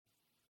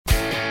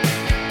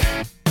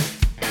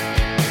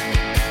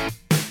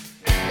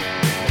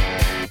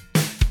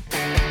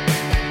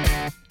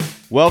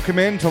Welcome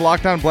in to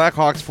Locked On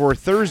Blackhawks for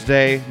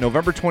Thursday,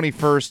 November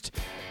 21st,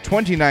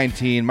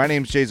 2019. My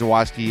name is Jay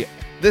Zawaski.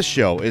 This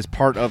show is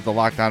part of the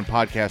Locked On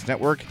Podcast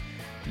Network,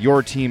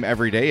 your team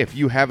every day. If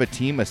you have a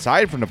team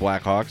aside from the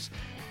Blackhawks,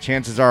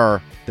 chances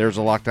are there's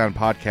a Locked On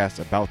podcast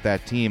about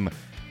that team.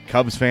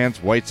 Cubs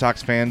fans, White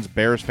Sox fans,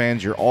 Bears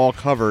fans, you're all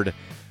covered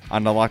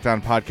on the Locked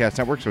On Podcast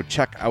Network, so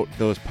check out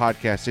those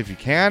podcasts if you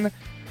can.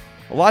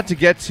 A lot to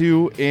get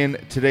to in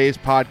today's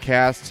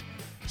podcast.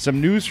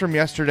 Some news from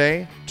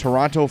yesterday.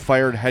 Toronto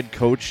fired head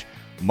coach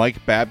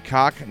Mike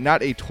Babcock.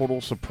 Not a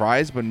total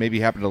surprise, but maybe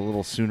happened a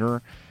little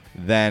sooner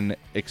than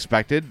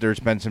expected. There's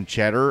been some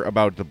chatter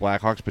about the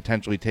Blackhawks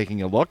potentially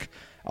taking a look.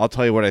 I'll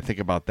tell you what I think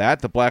about that.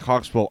 The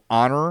Blackhawks will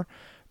honor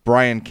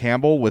Brian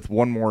Campbell with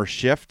one more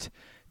shift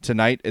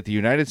tonight at the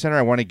United Center.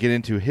 I want to get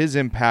into his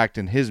impact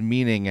and his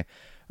meaning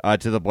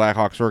to the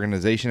Blackhawks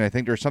organization. I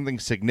think there's something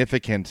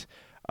significant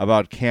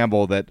about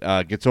Campbell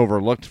that gets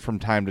overlooked from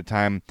time to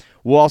time.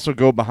 We'll also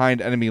go behind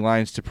enemy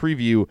lines to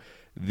preview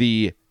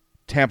the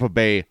Tampa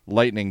Bay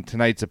Lightning,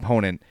 tonight's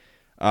opponent.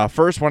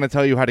 First, want to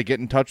tell you how to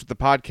get in touch with the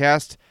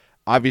podcast.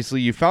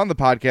 Obviously, you found the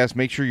podcast.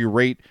 Make sure you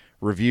rate,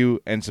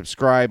 review, and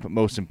subscribe.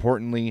 Most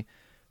importantly,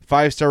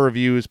 5-star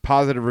reviews,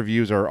 positive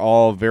reviews are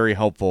all very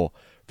helpful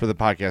for the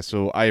podcast,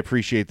 so I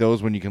appreciate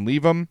those when you can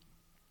leave them.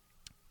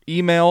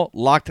 Email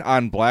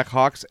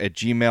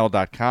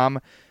lockedonblackhawks@gmail.com.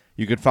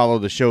 You can follow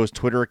the show's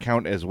Twitter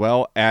account as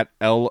well at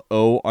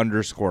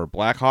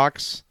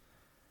LO_Blackhawks.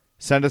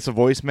 Send us a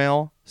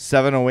voicemail,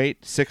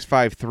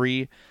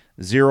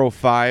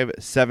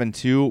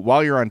 708-653-0572.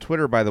 While you're on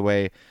Twitter, by the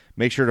way,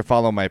 make sure to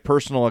follow my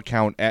personal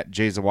account at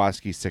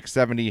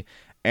JZawoski670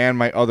 and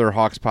my other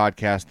Hawks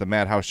podcast, the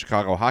Madhouse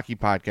Chicago Hockey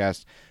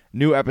Podcast.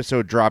 New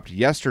episode dropped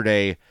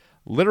yesterday,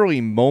 literally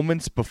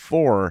moments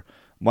before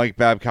Mike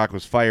Babcock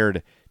was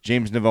fired.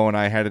 James Naveau and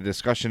I had a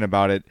discussion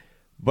about it,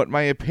 but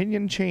my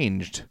opinion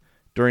changed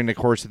during the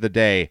course of the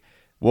day.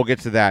 We'll get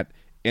to that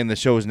in the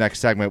show's next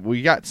segment.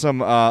 We got some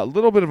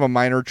little bit of a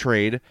minor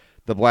trade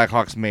the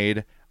Blackhawks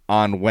made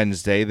on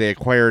Wednesday. They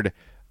acquired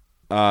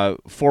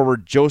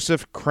forward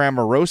Joseph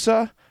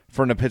Cramarosa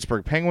from the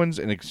Pittsburgh Penguins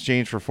in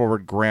exchange for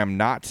forward Graham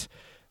Knott.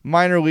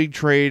 Minor league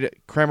trade.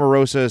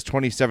 Cramarosa is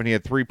 27. He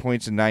had 3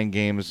 points in 9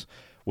 games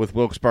with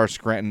Wilkes-Barre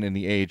Scranton in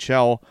the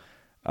AHL.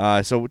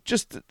 So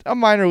just a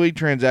minor league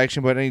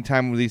transaction, but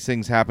anytime these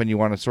things happen, you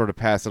want to sort of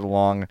pass it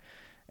along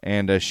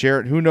and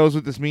share it. Who knows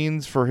what this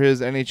means for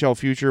his NHL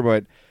future,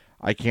 but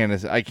I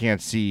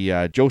can't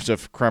see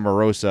Joseph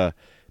Cramarosa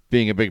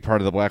being a big part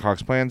of the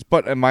Blackhawks' plans,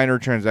 but a minor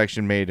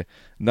transaction made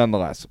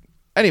nonetheless.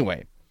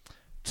 Anyway,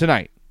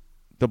 tonight,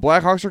 the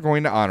Blackhawks are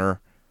going to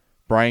honor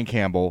Brian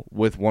Campbell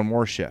with one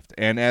more shift,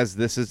 and as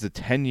this is the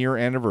 10-year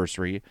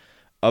anniversary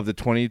of the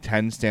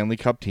 2010 Stanley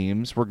Cup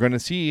teams, we're going to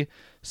see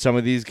some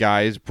of these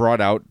guys brought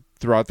out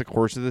throughout the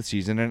course of the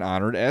season and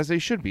honored as they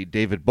should be.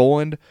 David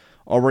Boland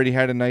already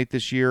had a night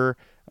this year.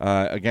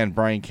 Again,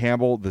 Brian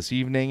Campbell this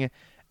evening.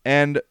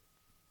 And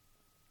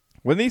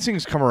when these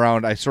things come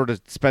around, I sort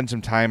of spend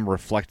some time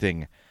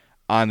reflecting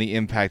on the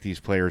impact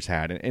these players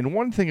had. And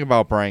one thing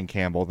about Brian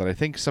Campbell that I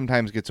think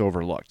sometimes gets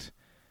overlooked,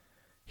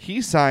 he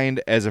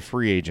signed as a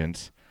free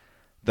agent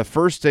the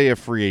first day of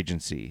free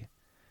agency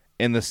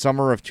in the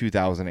summer of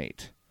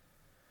 2008.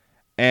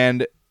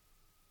 And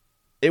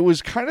it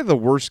was kind of the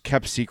worst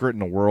kept secret in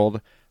the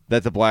world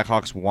that the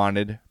Blackhawks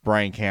wanted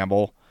Brian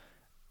Campbell.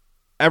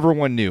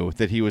 Everyone knew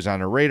that he was on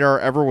the radar.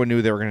 Everyone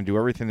knew they were going to do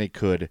everything they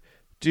could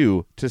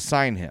do to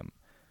sign him.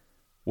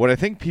 What I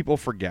think people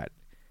forget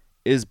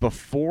is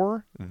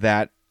before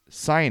that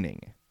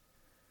signing,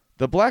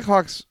 the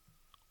Blackhawks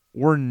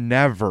were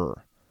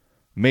never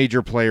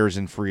major players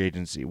in free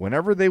agency.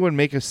 Whenever they would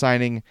make a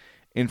signing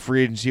in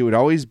free agency, it would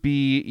always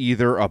be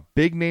either a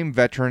big-name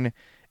veteran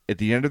at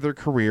the end of their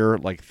career,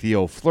 like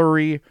Theo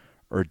Fleury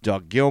or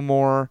Doug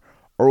Gilmour,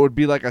 or it would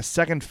be like a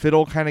second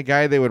fiddle kind of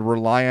guy they would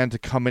rely on to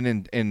come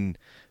in and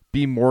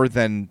be more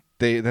than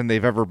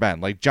they've ever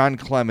been. Like John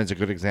Clem is a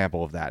good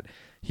example of that.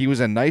 He was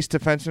a nice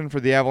defenseman for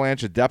the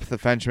Avalanche, a depth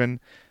defenseman.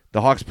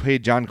 The Hawks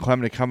paid John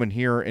Clem to come in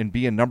here and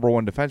be a number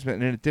one defenseman,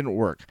 and it didn't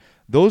work.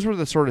 Those were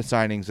the sort of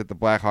signings that the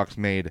Blackhawks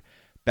made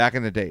back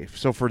in the day.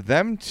 So for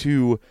them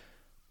to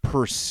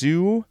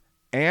pursue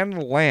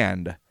and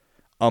land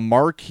a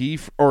marquee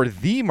or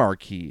the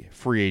marquee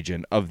free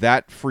agent of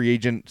that free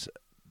agent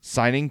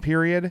signing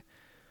period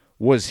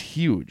was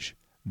huge.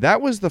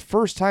 That was the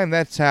first time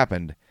that's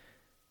happened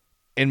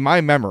in my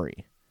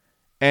memory.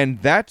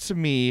 And that, to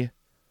me,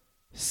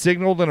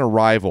 signaled an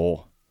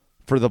arrival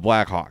for the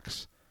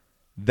Blackhawks.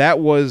 That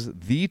was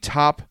the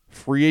top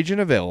free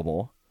agent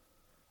available,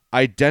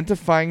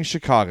 identifying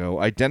Chicago,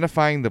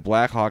 identifying the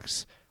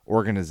Blackhawks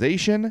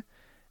organization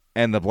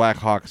and the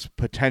Blackhawks'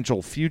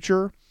 potential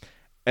future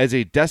as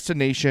a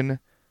destination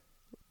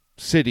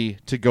city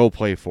to go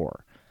play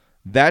for.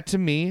 That, to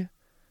me,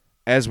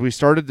 as we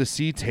started to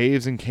see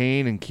Taves and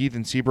Kane and Keith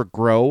and Seabrook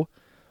grow,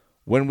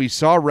 when we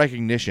saw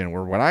recognition,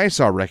 or when I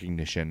saw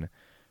recognition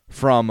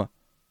from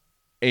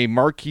a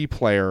marquee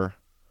player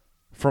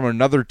from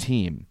another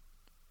team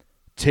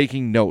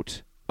taking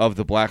note of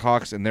the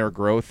Blackhawks and their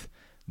growth,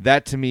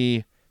 that to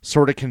me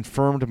sort of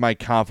confirmed my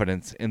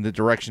confidence in the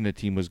direction the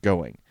team was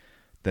going.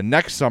 The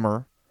next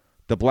summer,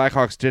 the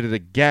Blackhawks did it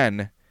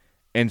again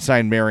and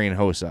signed Marian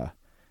Hossa,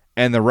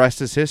 and the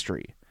rest is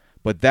history.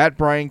 But that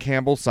Brian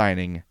Campbell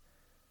signing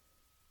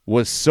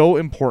was so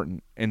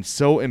important and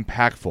so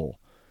impactful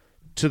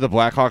to the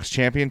Blackhawks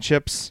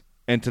championships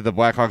and to the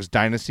Blackhawks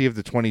dynasty of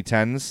the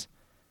 2010s.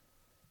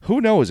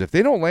 Who knows? If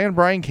they don't land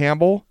Brian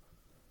Campbell,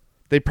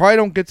 they probably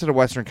don't get to the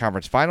Western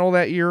Conference Final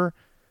that year.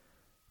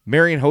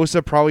 Marian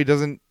Hossa probably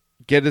doesn't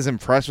get as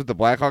impressed with the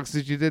Blackhawks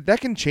as you did. That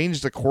can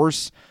change the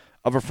course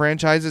of a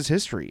franchise's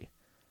history.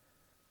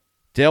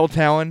 Dale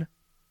Talon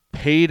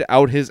paid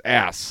out his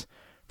ass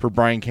for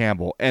Brian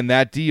Campbell, and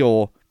that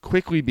deal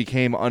quickly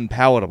became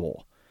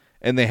unpalatable,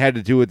 and they had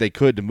to do what they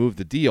could to move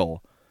the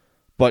deal.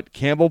 But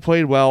Campbell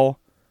played well.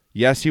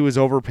 Yes, he was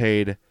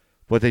overpaid,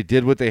 but they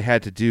did what they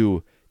had to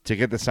do to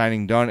get the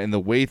signing done, and the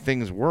way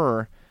things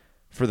were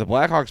for the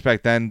Blackhawks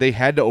back then, they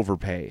had to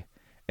overpay,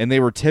 and they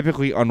were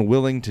typically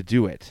unwilling to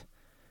do it.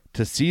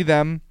 To see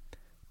them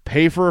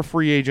pay for a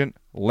free agent,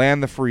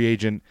 land the free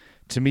agent,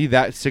 to me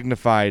that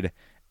signified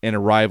an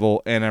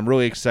arrival, and I'm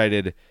really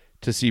excited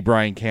to see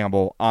Brian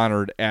Campbell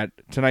honored at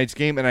tonight's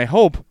game, and I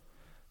hope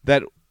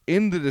that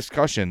in the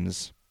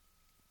discussions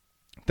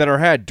that are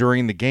had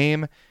during the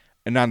game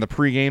and on the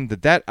pregame,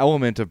 that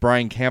element of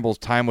Brian Campbell's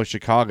time with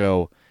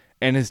Chicago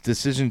and his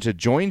decision to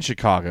join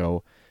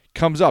Chicago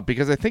comes up,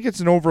 because I think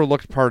it's an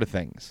overlooked part of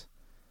things.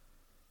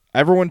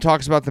 Everyone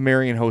talks about the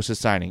Marian Hossa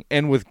signing,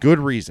 and with good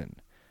reason.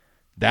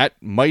 That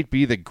might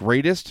be the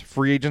greatest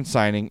free agent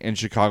signing in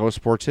Chicago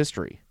sports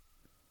history.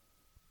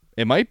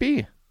 It might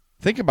be.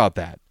 Think about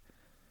that.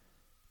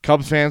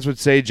 Cubs fans would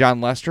say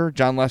John Lester.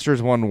 John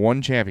Lester's won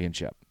one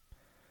championship.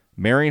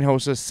 Marian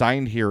Hossa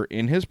signed here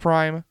in his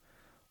prime,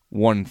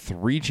 won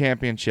 3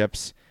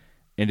 championships,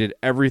 and did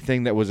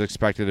everything that was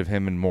expected of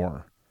him and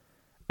more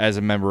as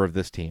a member of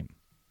this team.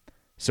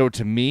 So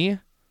to me,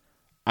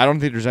 I don't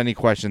think there's any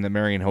question that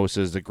Marian Hossa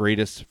is the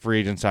greatest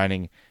free agent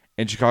signing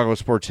in Chicago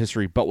sports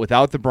history, but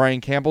without the Brian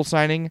Campbell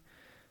signing,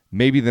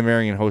 maybe the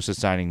Marian Hossa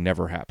signing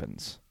never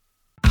happens.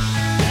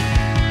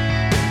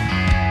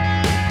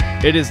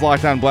 It is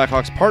Locked On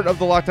Blackhawks, part of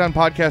the Locked On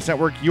Podcast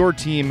Network, your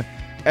team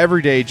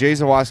every day. Jay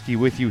Zawaski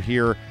with you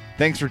here.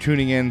 Thanks for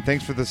tuning in.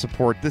 Thanks for the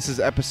support. This is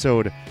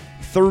episode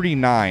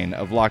 39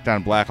 of Locked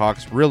On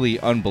Blackhawks. Really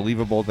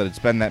unbelievable that it's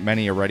been that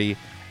many already.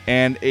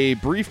 And a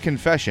brief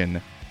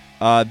confession,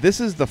 this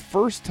is the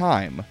first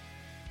time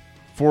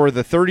for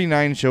the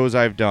 39 shows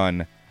I've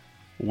done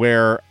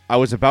where I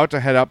was about to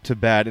head up to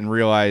bed and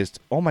realized,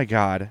 oh my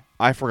God,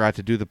 I forgot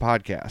to do the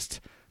podcast.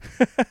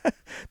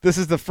 This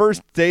is the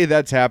first day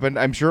that's happened.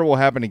 I'm sure it will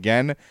happen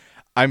again.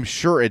 I'm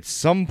sure at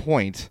some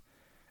point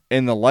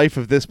in the life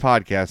of this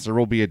podcast, there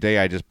will be a day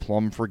I just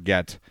plumb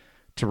forget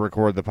to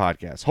record the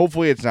podcast.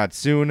 Hopefully it's not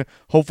soon.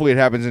 Hopefully it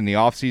happens in the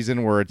off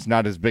season where it's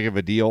not as big of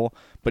a deal.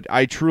 But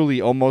I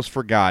truly almost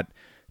forgot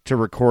to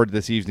record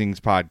this evening's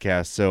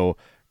podcast. So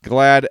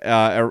glad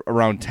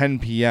around 10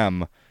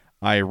 p.m.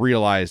 I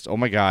realized, oh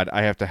my God,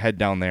 I have to head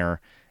down there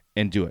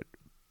and do it.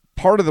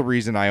 Part of the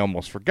reason I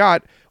almost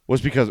forgot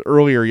was because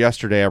earlier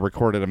yesterday I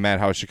recorded a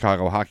Madhouse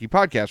Chicago hockey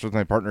podcast with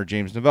my partner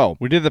James Naveau.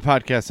 We did the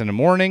podcast in the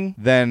morning.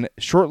 Then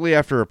shortly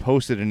after it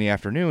posted in the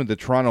afternoon, the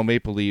Toronto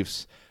Maple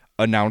Leafs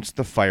announced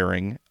the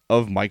firing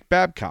of Mike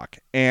Babcock.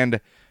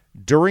 And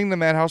during the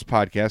Madhouse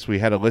podcast, we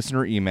had a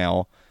listener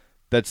email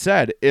that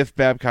said, if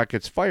Babcock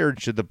gets fired,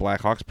 should the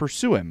Blackhawks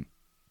pursue him?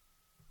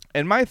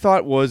 And my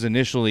thought was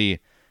initially,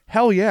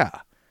 hell yeah.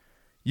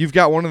 You've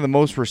got one of the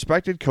most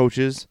respected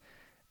coaches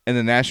in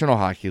the National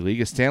Hockey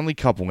League, a Stanley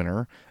Cup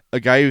winner, a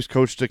guy who's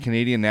coached the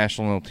Canadian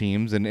national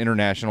teams in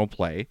international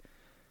play,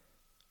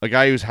 a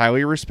guy who's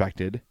highly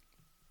respected.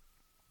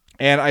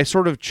 And I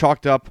sort of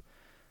chalked up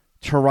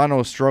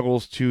Toronto's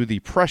struggles to the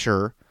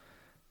pressure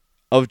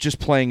of just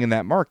playing in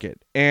that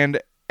market.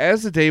 And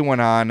as the day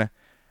went on,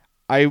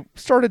 I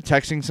started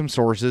texting some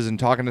sources and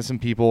talking to some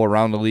people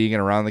around the league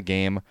and around the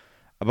game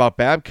about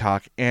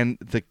Babcock, and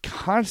the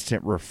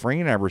constant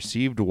refrain I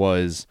received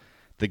was,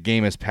 the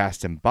game has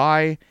passed him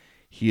by,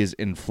 he is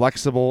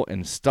inflexible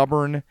and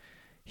stubborn,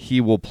 he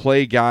will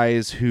play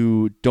guys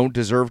who don't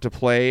deserve to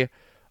play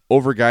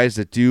over guys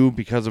that do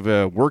because of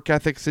a work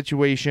ethic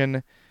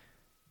situation.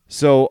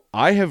 So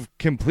I have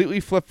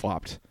completely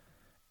flip-flopped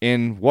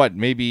in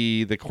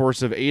maybe the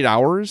course of 8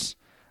 hours,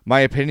 my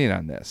opinion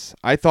on this.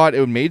 I thought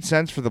it made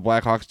sense for the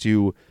Blackhawks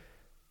to,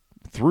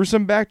 through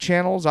some back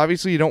channels,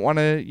 obviously you don't want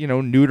to,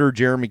 neuter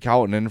Jeremy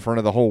Colliton in front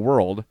of the whole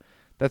world.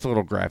 That's a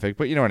little graphic,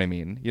 but you know what I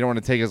mean. You don't want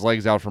to take his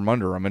legs out from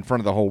under him in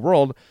front of the whole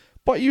world,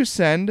 but you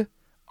send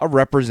a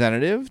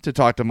representative to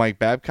talk to Mike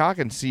Babcock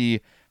and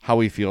see how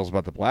he feels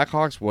about the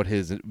Blackhawks, what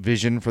his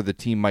vision for the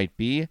team might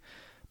be.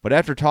 But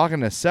after talking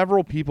to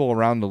several people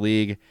around the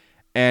league,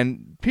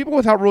 and people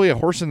without really a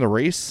horse in the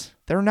race,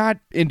 they're not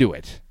into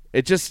it.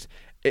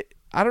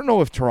 I don't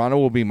know if Toronto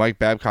will be Mike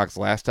Babcock's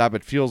last stop.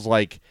 It feels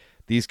like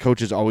these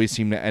coaches always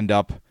seem to end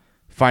up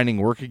finding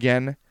work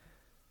again.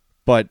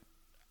 But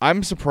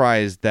I'm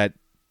surprised that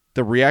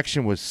the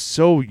reaction was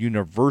so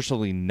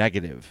universally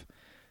negative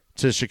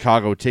to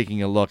Chicago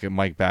taking a look at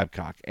Mike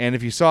Babcock. And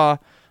if you saw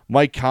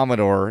Mike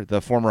Commodore,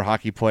 the former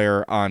hockey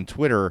player, on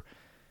Twitter,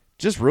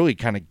 just really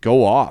kind of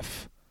go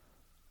off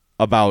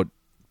about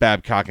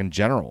Babcock in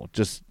general,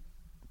 just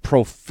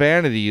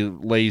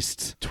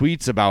profanity-laced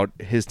tweets about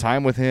his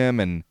time with him.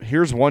 And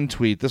here's one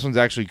tweet. This one's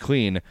actually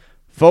clean.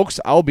 "Folks,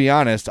 I'll be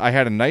honest, I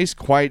had a nice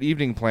quiet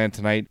evening planned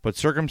tonight, but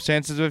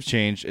circumstances have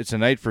changed. It's a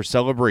night for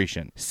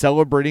celebration.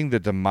 Celebrating the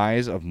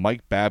demise of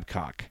Mike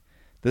Babcock."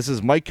 This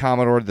is Mike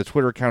Commodore. The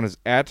Twitter account is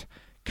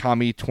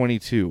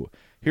 @Commie22.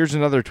 Here's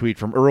another tweet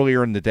from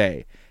earlier in the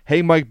day.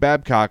 "Hey, Mike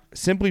Babcock,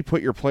 simply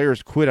put, your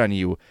players quit on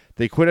you.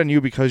 They quit on you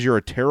because you're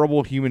a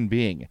terrible human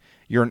being.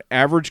 You're an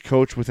average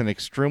coach with an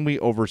extremely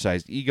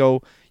oversized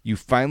ego. You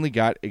finally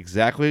got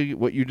exactly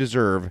what you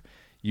deserve.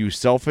 You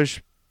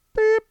selfish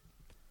beep.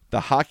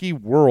 The hockey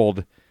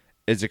world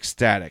is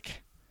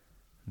ecstatic."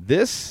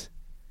 This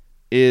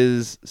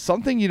is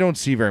something you don't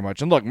see very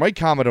much. And look, Mike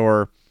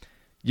Commodore,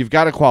 you've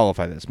got to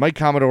qualify this. Mike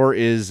Commodore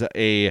is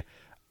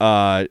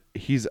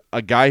he's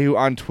a guy who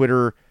on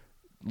Twitter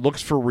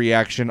looks for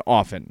reaction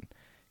often.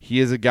 He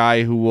is a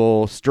guy who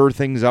will stir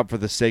things up for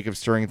the sake of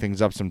stirring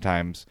things up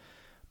sometimes.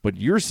 But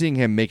you're seeing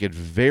him make it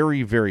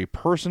very, very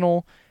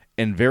personal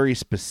and very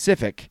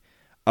specific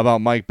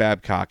about Mike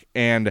Babcock.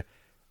 And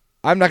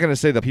I'm not going to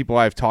say the people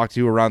I've talked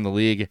to around the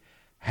league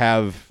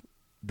have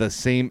the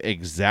same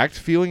exact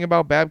feeling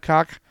about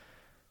Babcock.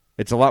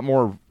 It's a lot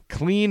more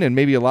clean and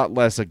maybe a lot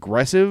less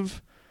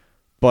aggressive.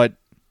 But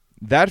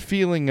that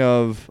feeling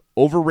of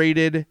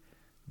overrated,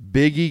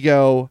 big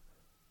ego,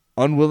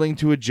 unwilling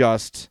to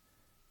adjust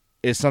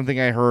is something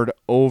I heard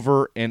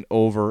over and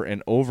over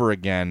and over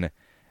again.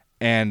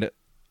 And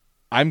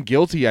I'm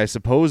guilty, I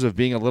suppose, of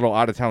being a little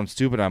out-of-town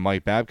stupid on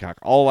Mike Babcock.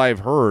 All I've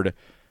heard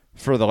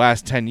for the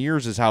last 10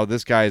 years is how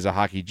this guy is a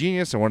hockey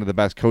genius and one of the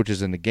best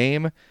coaches in the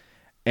game.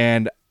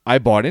 And I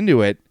bought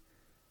into it.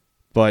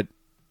 But,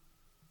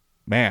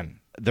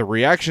 man, the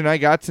reaction I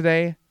got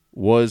today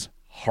was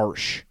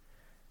harsh.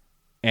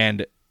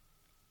 And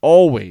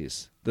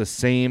always the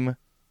same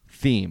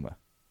theme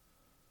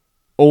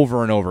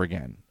over and over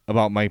again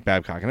about Mike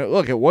Babcock. And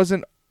look, it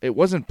wasn't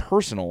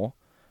personal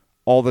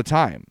all the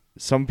time.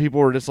 Some people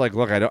were just like,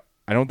 look, I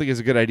don't think it's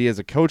a good idea as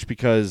a coach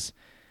because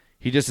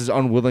he just is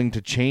unwilling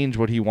to change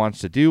what he wants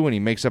to do, and he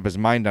makes up his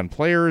mind on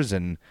players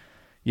and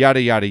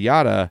yada, yada,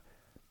 yada.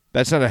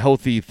 That's not a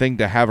healthy thing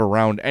to have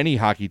around any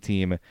hockey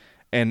team.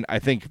 And I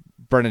think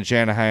Brendan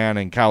Shanahan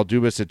and Kyle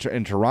Dubas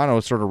in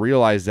Toronto sort of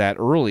realized that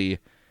early.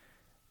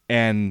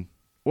 And,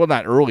 well,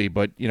 not early,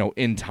 but,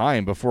 in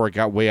time before it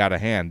got way out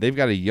of hand. They've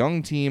got a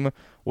young team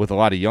with a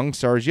lot of young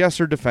stars. Yes,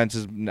 their defense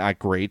is not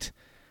great.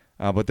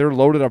 But they're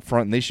loaded up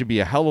front, and they should be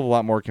a hell of a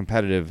lot more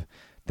competitive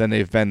than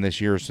they've been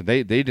this year. So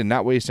they did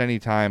not waste any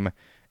time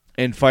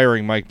in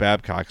firing Mike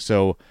Babcock.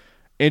 So,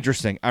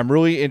 interesting. I'm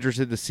really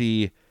interested to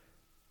see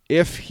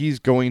if he's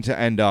going to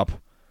end up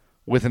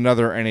with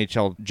another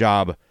NHL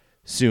job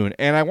soon.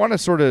 And I want to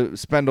sort of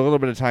spend a little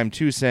bit of time,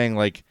 too, saying,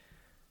 like,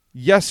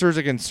 yes, there's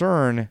a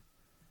concern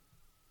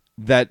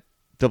that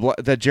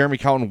Jeremy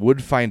Colliton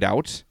would find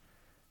out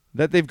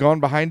that they've gone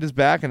behind his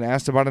back and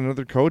asked about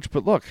another coach.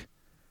 But look,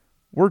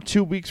 we're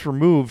 2 weeks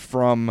removed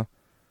from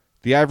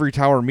the Ivory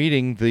Tower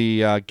meeting,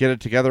 the get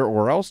it together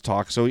or else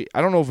talk. So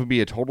I don't know if it would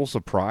be a total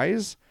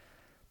surprise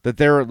that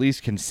they're at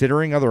least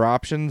considering other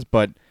options.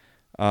 But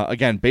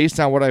again, based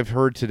on what I've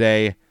heard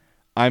today,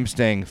 I'm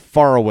staying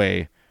far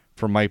away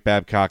from Mike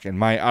Babcock, and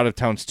my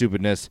out-of-town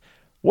stupidness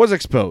was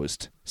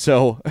exposed.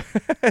 So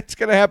it's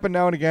going to happen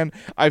now and again.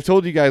 I've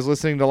told you guys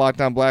listening to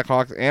Locked On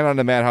Blackhawks and on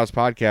the Madhouse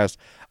podcast,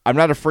 I'm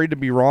not afraid to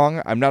be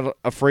wrong. I'm not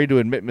afraid to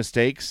admit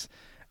mistakes.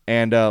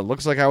 And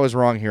looks like I was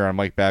wrong here on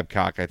Mike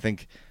Babcock. I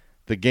think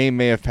the game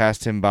may have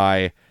passed him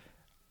by.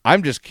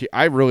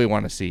 I really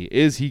want to see,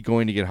 is he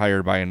going to get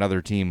hired by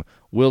another team?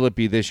 Will it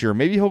be this year?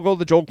 Maybe he'll go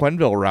the Joel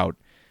Quenneville route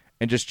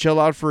and just chill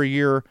out for a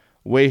year,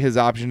 weigh his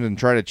options, and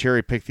try to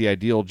cherry pick the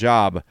ideal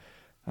job.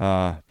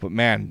 But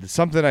man,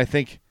 something I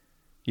think,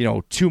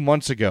 2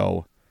 months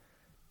ago,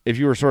 if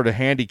you were sort of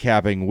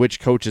handicapping which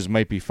coaches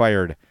might be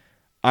fired,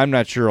 I'm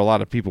not sure a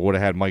lot of people would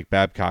have had Mike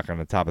Babcock on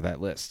the top of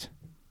that list.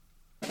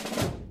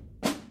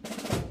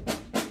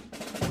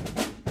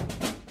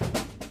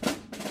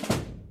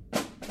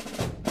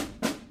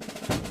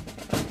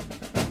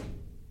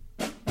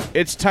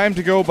 It's time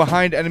to go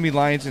behind enemy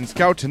lines and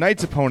scout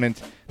tonight's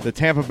opponent, the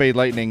Tampa Bay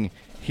Lightning,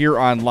 here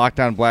on Locked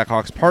On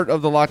Blackhawks, part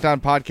of the Locked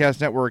On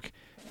Podcast Network,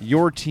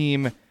 your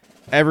team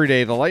every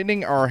day. The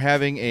Lightning are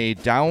having a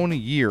down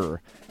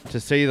year,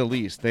 to say the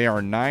least. They are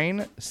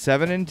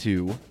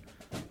 9-7-2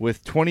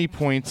 with 20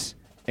 points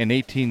in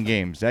 18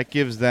 games. That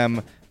gives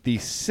them the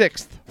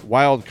 6th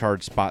wild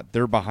card spot.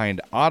 They're behind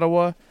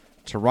Ottawa,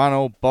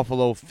 Toronto,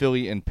 Buffalo,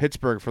 Philly, and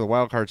Pittsburgh for the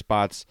wild card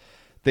spots.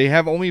 They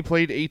have only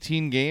played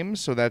 18 games,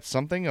 so that's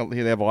something. They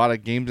have a lot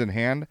of games in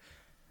hand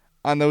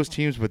on those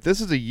teams, but this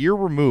is a year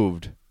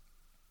removed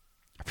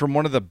from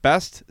one of the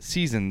best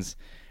seasons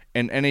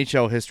in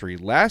NHL history.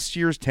 Last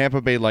year's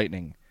Tampa Bay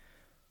Lightning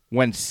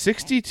went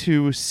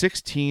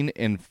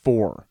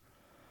 62-16-4,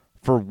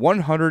 for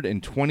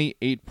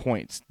 128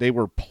 points. They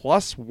were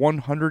plus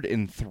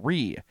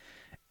 103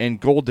 in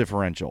goal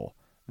differential.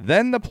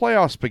 Then the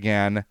playoffs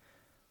began,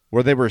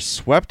 where they were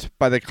swept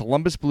by the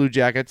Columbus Blue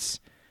Jackets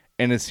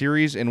in a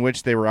series in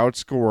which they were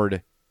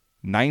outscored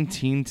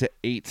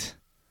 19-8.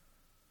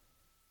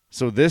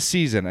 So this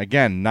season,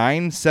 again,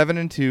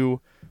 9-7-2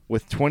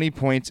 with 20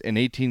 points in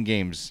 18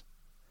 games.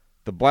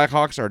 The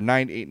Blackhawks are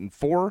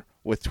 9-8-4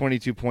 with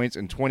 22 points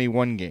in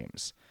 21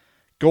 games.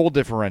 Goal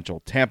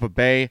differential, Tampa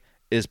Bay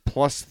is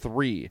plus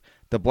 3.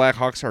 The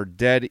Blackhawks are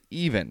dead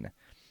even.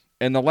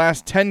 In the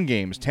last 10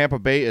 games, Tampa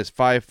Bay is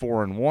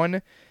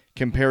 5-4-1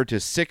 compared to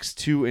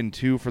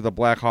 6-2-2 for the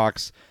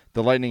Blackhawks.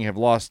 The Lightning have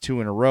lost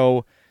 2 in a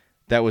row.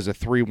 That was a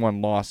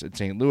 3-1 loss at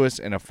St. Louis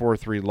and a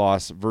 4-3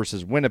 loss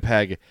versus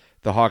Winnipeg.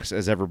 The Hawks,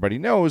 as everybody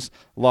knows,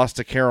 lost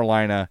to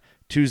Carolina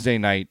Tuesday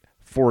night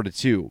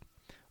 4-2.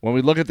 When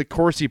we look at the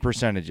Corsi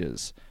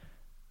percentages,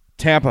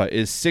 Tampa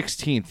is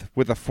 16th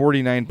with a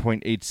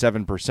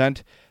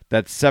 49.87%.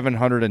 That's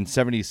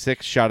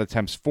 776 shot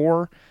attempts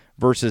for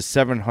versus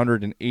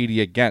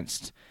 780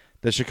 against.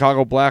 The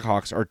Chicago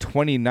Blackhawks are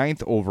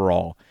 29th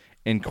overall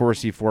in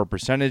Corsi for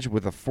percentage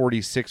with a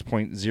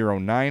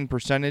 46.09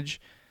 percentage,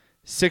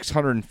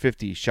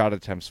 650 shot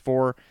attempts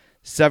for,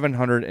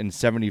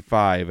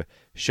 775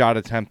 shot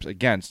attempts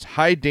against.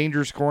 High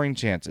danger scoring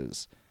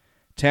chances.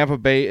 Tampa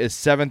Bay is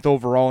 7th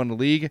overall in the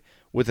league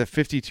with a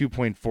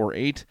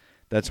 52.48.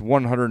 That's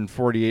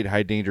 148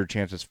 high danger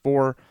chances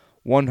for,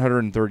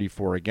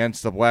 134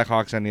 against. The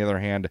Blackhawks, on the other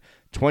hand,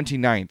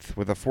 29th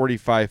with a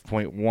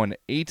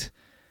 45.18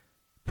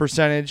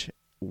 percentage,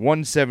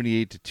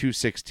 178 to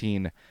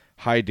 216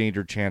 high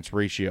danger chance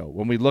ratio.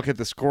 When we look at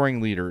the scoring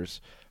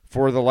leaders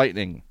for the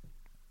Lightning,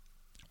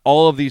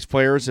 all of these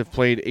players have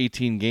played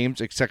 18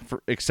 games except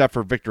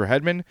for Victor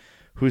Hedman,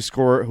 who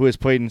has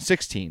played in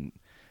 16.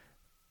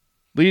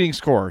 Leading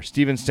scorer,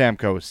 Steven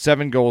Stamkos,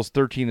 7 goals,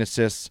 13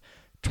 assists,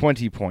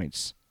 20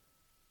 points.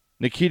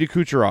 Nikita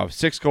Kucherov,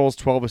 6 goals,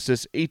 12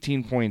 assists,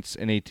 18 points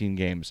in 18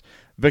 games.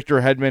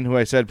 Victor Hedman, who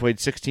I said played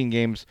 16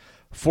 games,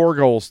 4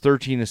 goals,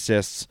 13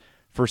 assists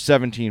for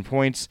 17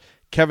 points.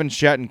 Kevin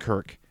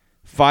Shattenkirk,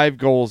 5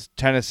 goals,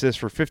 10 assists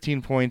for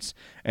 15 points.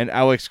 And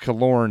Alex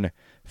Killorn,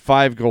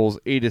 5 goals,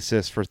 8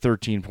 assists for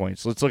 13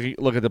 points. Let's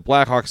look at the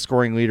Blackhawks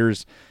scoring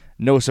leaders.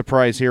 No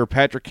surprise here.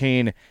 Patrick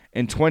Kane,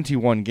 in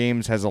 21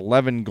 games, has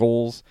 11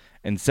 goals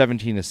and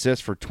 17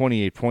 assists for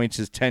 28 points.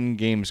 His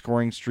 10-game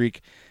scoring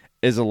streak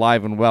is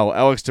alive and well.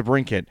 Alex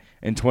DeBrincat,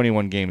 in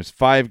 21 games,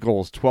 5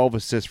 goals, 12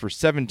 assists for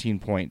 17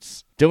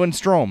 points. Dylan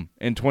Strome,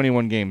 in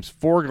 21 games,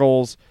 4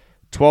 goals,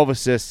 12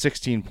 assists,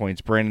 16 points.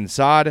 Brandon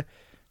Saad,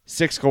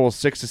 6 goals,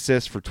 6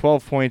 assists for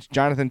 12 points.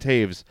 Jonathan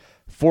Toews,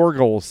 4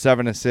 goals,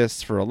 7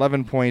 assists for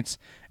 11 points.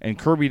 And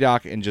Kirby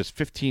Dach, in just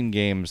 15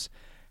 games,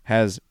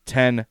 has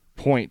 10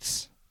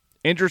 points.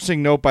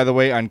 Interesting note, by the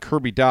way, on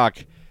Kirby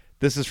Dach.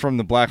 This is from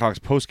the Blackhawks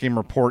postgame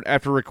report.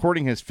 After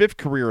recording his 5th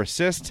career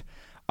assist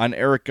on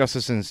Eric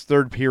Gustafsson's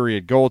 3rd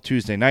period goal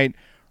Tuesday night,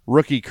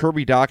 rookie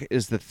Kirby Dach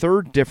is the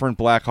 3rd different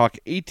Blackhawk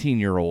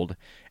 18-year-old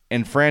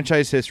in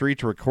franchise history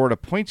to record a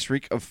point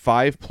streak of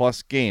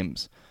 5+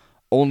 games.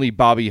 Only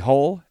Bobby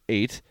Hull,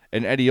 8,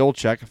 and Eddie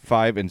Olczyk,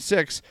 5 and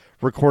 6,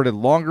 recorded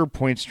longer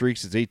point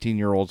streaks as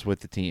 18-year-olds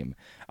with the team.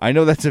 I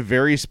know that's a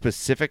very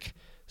specific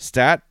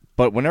stat,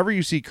 but whenever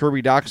you see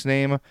Kirby Dach's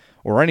name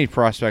or any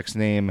prospect's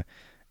name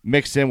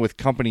mixed in with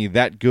company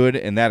that good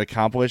and that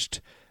accomplished,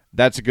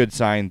 that's a good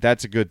sign.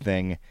 That's a good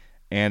thing.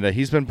 And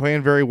he's been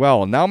playing very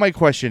well. Now my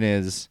question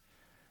is,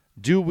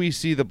 do we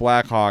see the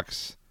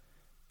Blackhawks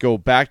go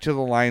back to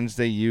the lines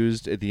they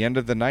used at the end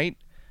of the night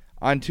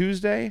on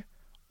Tuesday?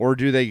 Or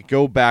do they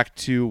go back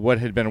to what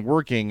had been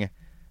working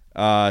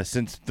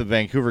since the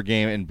Vancouver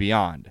game and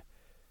beyond?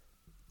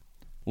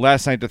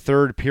 Last night, the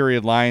 3rd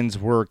period lines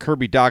were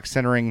Kirby Dach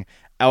centering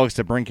Alex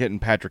DeBrincat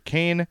and Patrick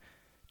Kane,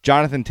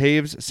 Jonathan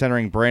Toews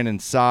centering Brandon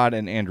Saad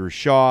and Andrew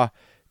Shaw,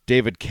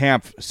 David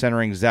Kampf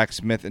centering Zach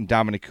Smith and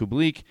Dominic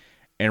Kubalik,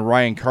 and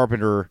Ryan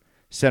Carpenter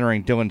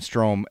centering Dylan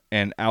Strome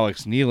and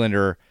Alex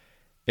Nylander.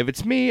 If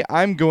it's me,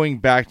 I'm going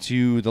back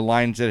to the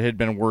lines that had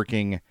been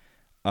working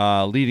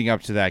leading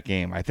up to that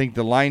game. I think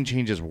the line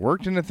changes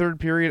worked in the 3rd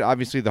period.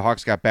 Obviously, the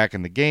Hawks got back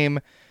in the game.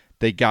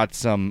 They got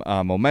some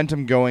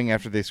momentum going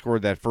after they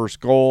scored that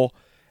first goal.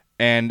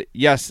 And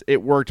yes,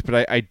 it worked,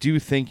 but I do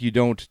think you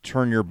don't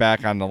turn your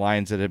back on the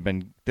lines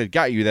that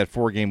got you that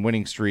 4-game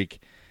winning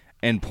streak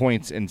and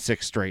points in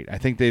 6 straight. I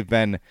think they've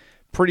been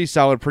pretty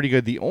solid, pretty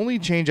good. The only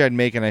change I'd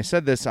make, and I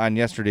said this on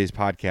yesterday's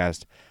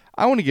podcast,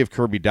 I want to give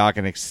Kirby Dach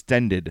an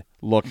extended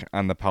look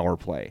on the power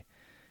play.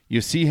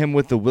 You see him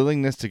with the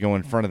willingness to go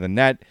in front of the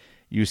net.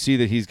 You see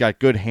that he's got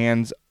good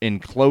hands in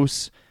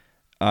close,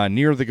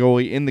 near the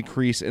goalie, in the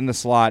crease, in the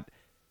slot.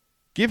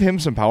 Give him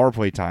some power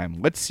play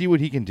time. Let's see what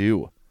he can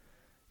do.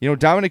 You know,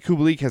 Dominic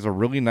Kubalik has a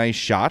really nice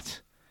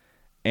shot,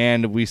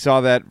 and we saw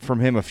that from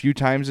him a few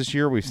times this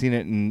year. We've seen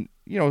it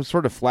in,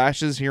 sort of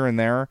flashes here and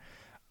there.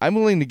 I'm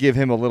willing to give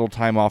him a little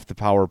time off the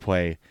power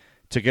play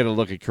to get a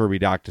look at Kirby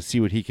Dach to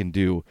see what he can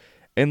do.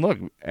 And look,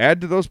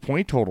 add to those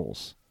point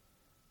totals.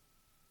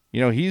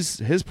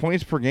 his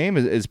points per game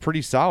is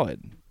pretty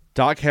solid.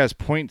 Doc has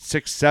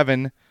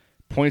 0.67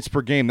 points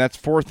per game. That's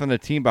fourth on the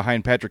team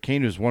behind Patrick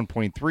Kane, who's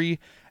 1.3,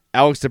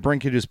 Alex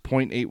DeBrincat, who's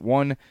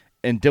 0.81,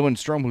 and Dylan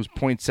Strome, who's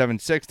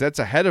 0.76. That's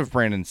ahead of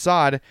Brandon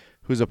Saad,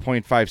 who's a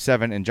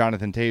 0.57, and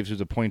Jonathan Taves,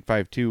 who's a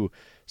 0.52.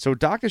 So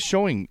Doc is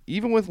showing,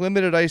 even with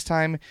limited ice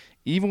time,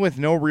 even with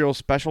no real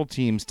special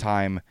teams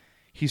time,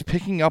 he's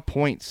picking up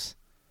points.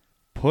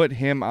 Put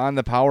him on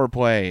the power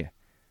play.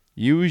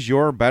 Use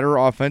your better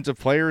offensive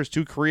players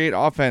to create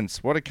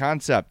offense. What a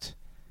concept.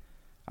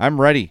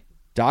 I'm ready.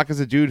 Doc is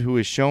a dude who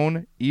has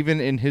shown,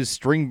 even in his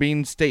string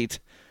bean state,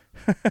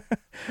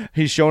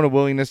 he's shown a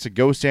willingness to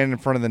go stand in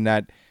front of the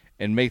net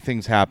and make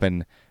things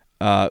happen.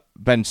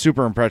 Been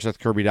super impressed with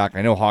Kirby Dach.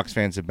 I know Hawks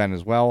fans have been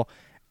as well.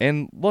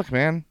 And look,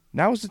 man,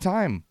 now's the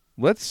time.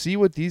 Let's see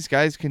what these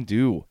guys can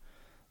do.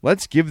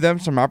 Let's give them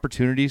some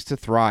opportunities to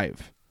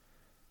thrive.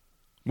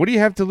 What do you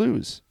have to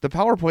lose? The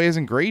power play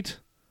isn't great.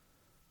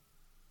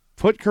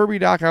 Put Kirby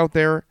Dach out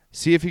there.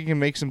 See if he can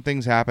make some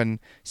things happen.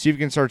 See if you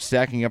can start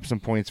stacking up some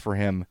points for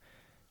him.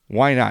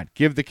 Why not?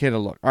 Give the kid a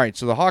look. All right,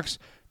 so the Hawks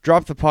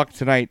drop the puck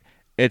tonight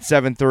at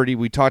 7:30.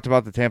 We talked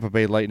about the Tampa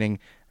Bay Lightning.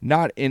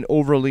 Not an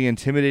overly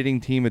intimidating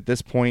team at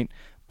this point,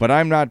 but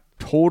I'm not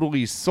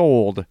totally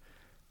sold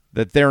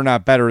that they're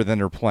not better than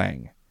they're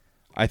playing.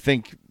 I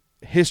think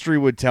history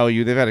would tell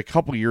you they've had a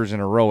couple years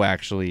in a row,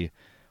 actually,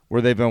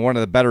 where they've been one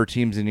of the better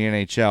teams in the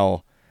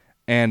NHL.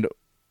 And,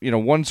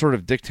 one sort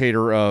of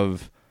dictator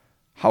of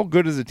how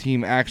good is a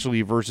team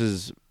actually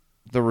versus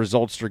the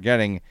results they're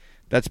getting,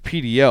 that's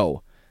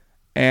PDO.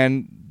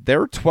 And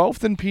they're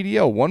 12th in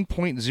PDO,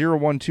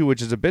 1.012,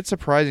 which is a bit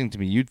surprising to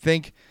me. You'd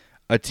think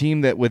a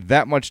team that with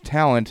that much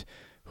talent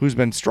who's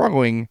been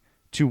struggling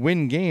to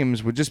win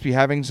games would just be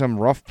having some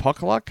rough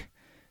puck luck.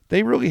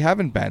 They really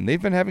haven't been.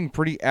 They've been having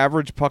pretty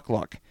average puck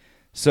luck.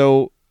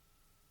 So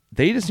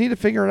they just need to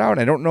figure it out.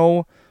 I don't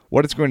know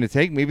what it's going to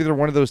take. Maybe they're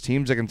one of those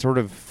teams that can sort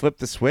of flip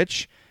the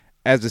switch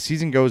as the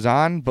season goes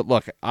on. But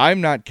look,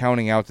 I'm not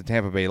counting out the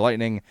Tampa Bay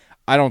Lightning.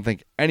 I don't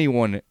think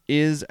anyone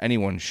is.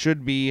 Anyone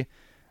should be.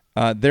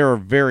 They're a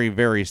very,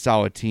 very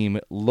solid team,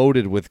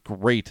 loaded with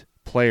great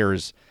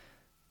players.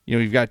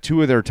 You've got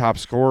two of their top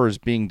scorers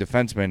being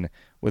defensemen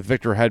with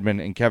Victor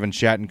Hedman and Kevin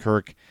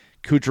Shattenkirk.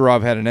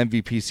 Kucherov had an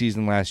MVP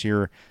season last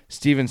year.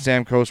 Steven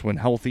Stamkos, when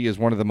healthy, is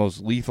one of the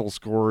most lethal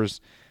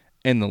scorers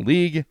in the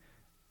league.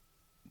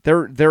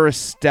 They're a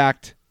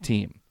stacked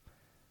team.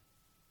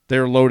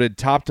 They're loaded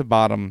top to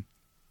bottom.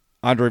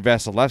 Andrei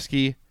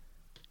Vasilevsky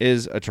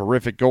is a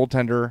terrific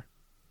goaltender.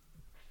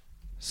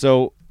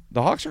 So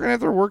the Hawks are going to have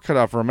their work cut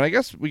out for them. And I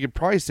guess we could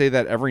probably say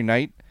that every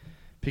night,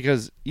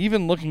 because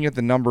even looking at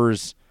the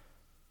numbers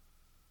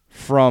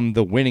from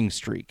the winning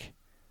streak,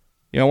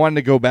 I wanted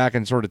to go back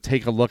and sort of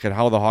take a look at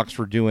how the Hawks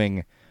were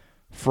doing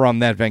from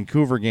that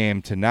Vancouver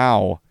game to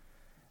now.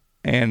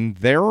 And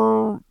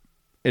their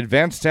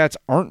advanced stats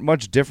aren't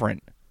much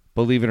different,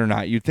 believe it or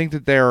not. You'd think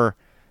that their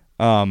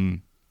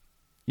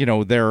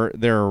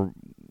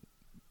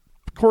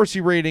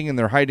Corsi rating and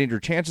their high danger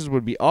chances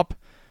would be up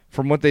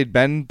from what they'd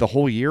been the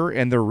whole year,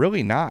 and they're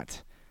really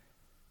not.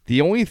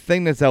 The only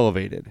thing that's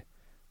elevated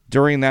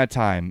during that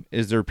time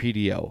is their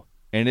PDO,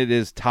 and it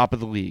is top of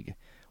the league,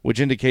 which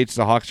indicates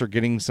the Hawks are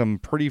getting some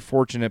pretty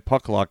fortunate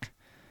puck luck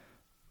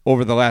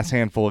over the last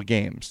handful of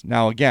games.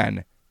 Now,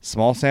 again,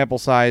 small sample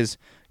size.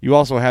 You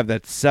also have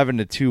that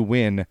 7-2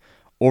 win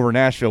over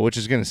Nashville, which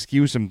is going to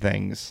skew some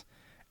things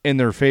in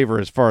their favor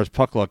as far as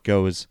puck luck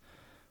goes.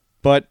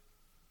 But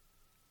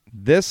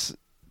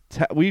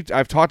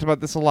I've talked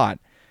about this a lot.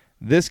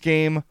 This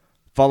game,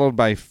 followed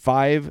by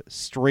 5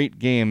 straight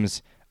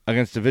games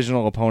against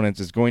divisional opponents,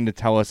 is going to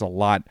tell us a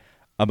lot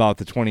about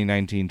the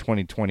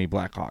 2019-2020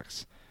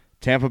 Blackhawks.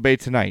 Tampa Bay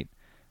tonight,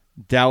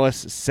 Dallas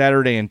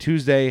Saturday and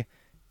Tuesday,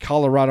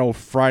 Colorado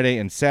Friday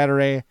and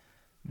Saturday,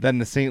 then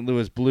the St.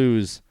 Louis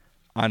Blues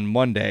on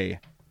Monday.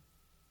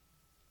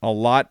 A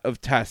lot of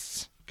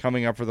tests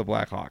coming up for the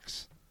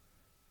Blackhawks.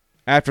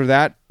 After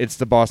that, it's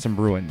the Boston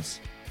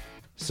Bruins.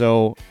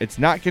 So it's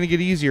not going to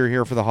get easier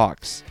here for the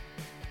Hawks.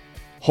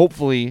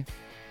 Hopefully,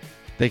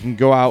 they can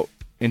go out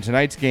in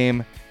tonight's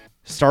game,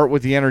 start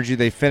with the energy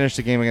they finished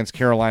the game against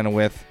Carolina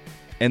with,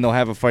 and they'll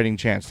have a fighting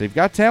chance. They've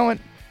got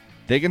talent,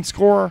 they can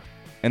score,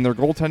 and their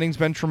goaltending's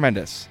been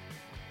tremendous.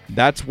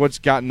 That's what's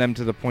gotten them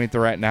to the point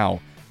they're at now.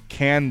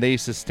 Can they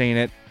sustain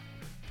it?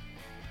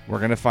 We're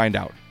going to find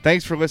out.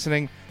 Thanks for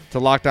listening to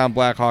Locked On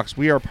Blackhawks.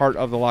 We are part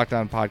of the Locked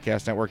On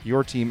Podcast Network,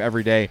 your team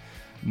every day.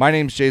 My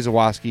name's Jay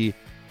Zawaski.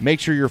 Make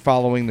sure you're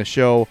following the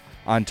show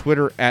on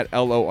Twitter at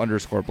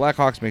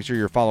LO_Blackhawks. Make sure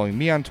you're following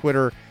me on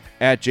Twitter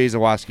at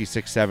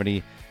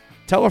JayZawaski670.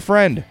 Tell a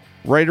friend,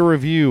 write a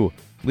review,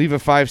 leave a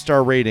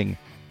 5-star rating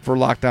for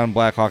Locked On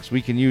Blackhawks.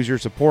 We can use your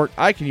support.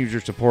 I can use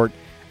your support,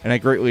 and I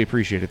greatly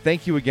appreciate it.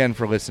 Thank you again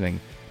for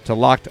listening to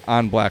Locked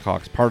On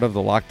Blackhawks, part of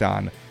the Locked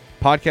On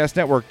Podcast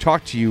Network.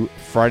 Talk to you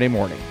Friday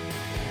morning.